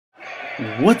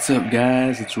What's up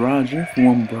guys, it's Roger from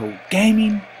One Bro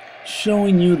Gaming,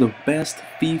 showing you the best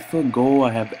FIFA goal I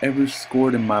have ever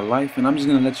scored in my life, and I'm just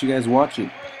gonna let you guys watch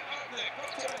it.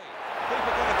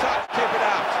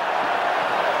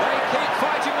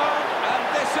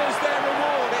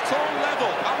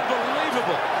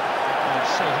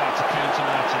 So hard to counter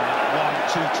out in that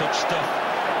 1-2 touch stuff.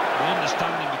 The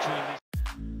understanding between these.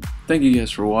 Thank you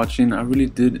guys for watching. I really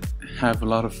did have a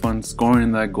lot of fun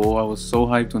scoring that goal. I was so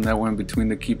hyped when that went between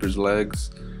the keeper's legs,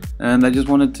 and I just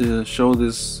wanted to show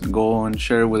this goal and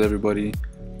share it with everybody.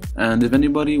 And if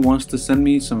anybody wants to send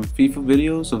me some FIFA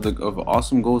videos of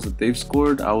awesome goals that they've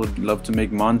scored, I would love to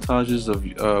make montages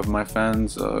of my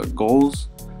fans' goals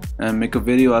and make a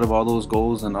video out of all those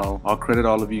goals, and I'll credit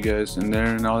all of you guys in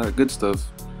there and all that good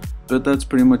stuff. But that's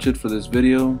pretty much it for this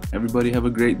video. Everybody have a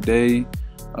great day.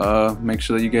 Make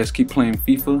sure that you guys keep playing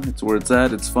FIFA. It's where it's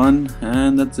at, it's fun,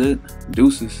 and that's it.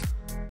 Deuces.